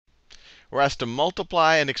we're asked to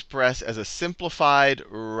multiply and express as a simplified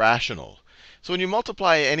rational. So when you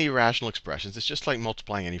multiply any rational expressions, it's just like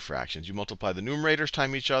multiplying any fractions. You multiply the numerators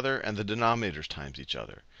times each other and the denominators times each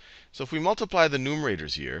other. So if we multiply the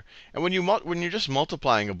numerators here, and when you're just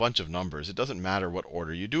multiplying a bunch of numbers, it doesn't matter what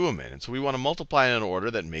order you do them in. And so we want to multiply in an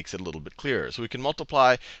order that makes it a little bit clearer. So we can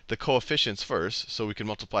multiply the coefficients first. So we can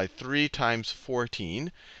multiply 3 times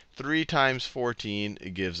 14. 3 times 14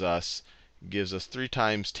 gives us 3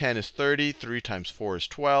 times 10 is 30. 3 times 4 is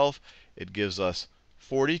 12. It gives us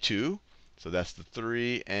 42. So that's the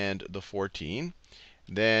 3 and the 14.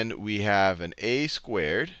 Then we have an a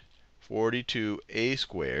squared, 42a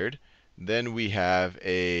squared. Then we have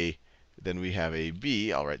a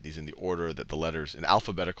b. I'll write these in the order that the letters, in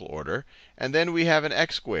alphabetical order. And then we have an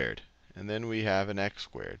x squared. And then we have an x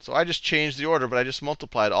squared. So I just changed the order, but I just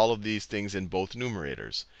multiplied all of these things in both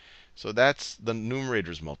numerators. So that's the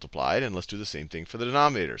numerators multiplied. And let's do the same thing for the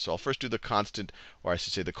denominator. So I'll first do the constant, or I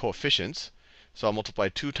should say the coefficients. So I'll multiply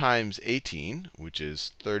 2 times 18, which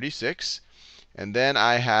is 36. And then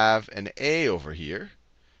I have an a over here,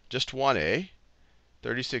 just one a,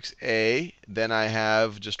 36a. Then I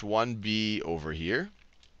have just one b over here,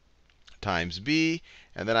 times b.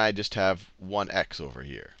 And then I just have one x over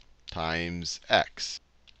here, times x.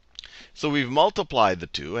 So we've multiplied the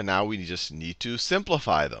two, and now we just need to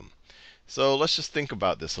simplify them. So let's just think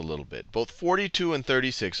about this a little bit. Both 42 and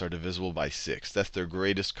 36 are divisible by 6. That's their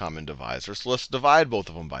greatest common divisor. So let's divide both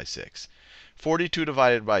of them by 6. 42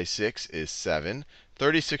 divided by 6 is 7.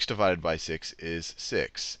 36 divided by 6 is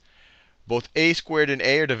 6. Both a squared and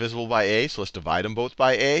a are divisible by a, so let's divide them both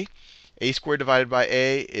by a. A squared divided by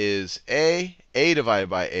a is a. A divided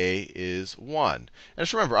by a is 1. And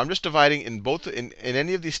just remember, I'm just dividing in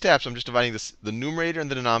any of these steps, I'm just dividing the numerator and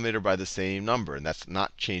the denominator by the same number. And that's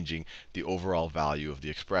not changing the overall value of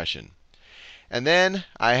the expression. And then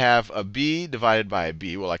I have a b divided by a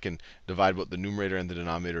b. Well, I can divide both the numerator and the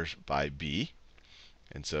denominator by b.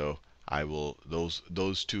 And so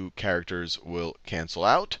those two characters will cancel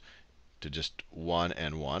out to just 1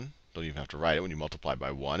 and 1. Don't even have to write it. When you multiply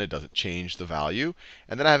by 1, it doesn't change the value.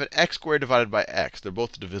 And then I have an x squared divided by x. They're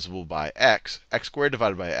both divisible by x. X squared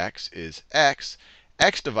divided by x is x.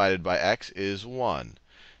 X divided by x is 1.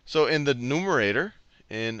 So in the numerator,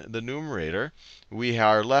 we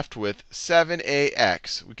are left with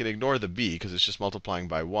 7ax. We can ignore the b because it's just multiplying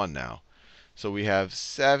by 1 now. So we have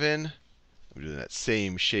 7. I'm doing that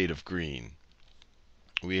same shade of green.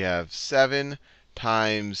 We have 7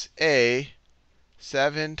 times a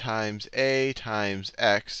times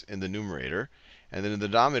x in the numerator. And then in the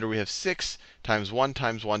denominator, we have 6 times 1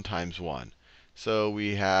 times 1 times 1. So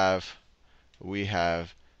we have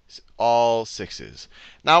all 6's.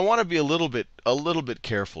 Now I want to be a little bit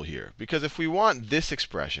careful here, because if we want this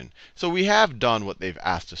expression, so we have done what they've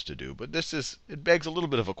asked us to do, but it begs a little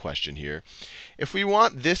bit of a question here. If we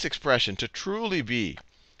want this expression to truly be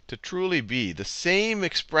the same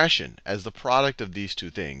expression as the product of these two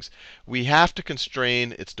things, we have to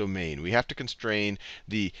constrain its domain. We have to constrain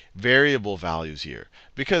the variable values here.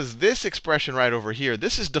 Because this expression right over here,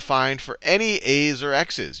 this is defined for any a's or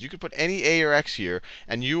x's. You could put any a or x here,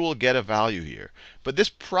 and you will get a value here. But this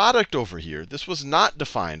product over here, this was not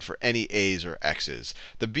defined for any a's or x's.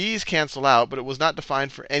 The b's cancel out, but it was not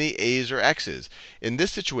defined for any a's or x's. In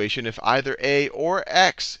this situation, if either a or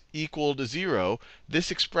x equaled 0,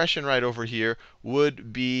 this expression right over here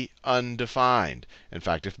would be undefined. In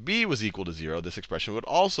fact, if b was equal to 0, this expression would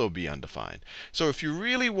also be undefined. So if you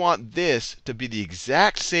really want this to be the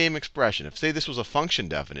exact same expression, if say this was a function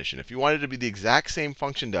definition, if you wanted it to be the exact same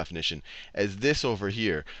function definition as this over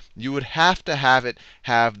here, you would have to have it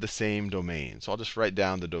have the same domain. So I'll just write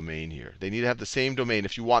down the domain here. They need to have the same domain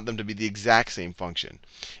if you want them to be the exact same function.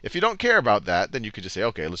 If you don't care about that, then you could just say,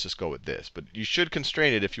 OK, let's just go with this. But you should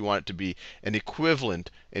constrain it if you want it to be an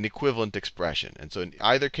equivalent expression. And so in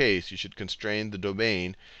either case, you should constrain the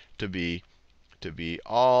domain to be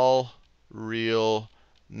all real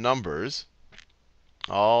numbers.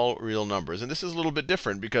 All real numbers. And this is a little bit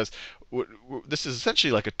different because this is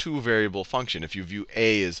essentially like a two-variable function if you view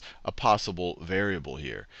a as a possible variable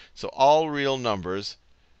here. So all real numbers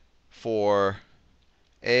for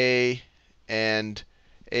a and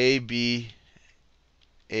ab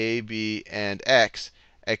and x,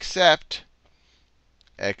 except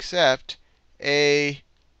a,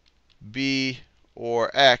 b,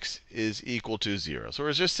 or x is equal to 0. So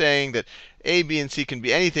we're just saying that a, b, and c can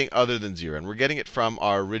be anything other than 0. And we're getting it from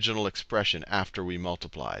our original expression after we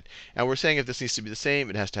multiplied. And we're saying if this needs to be the same,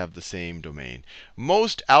 it has to have the same domain.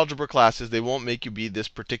 Most algebra classes, they won't make you be this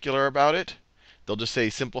particular about it. They'll just say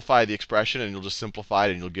simplify the expression, and you'll just simplify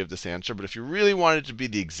it and you'll give this answer. But if you really wanted it to be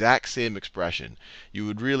the exact same expression, you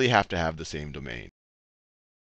would really have to have the same domain.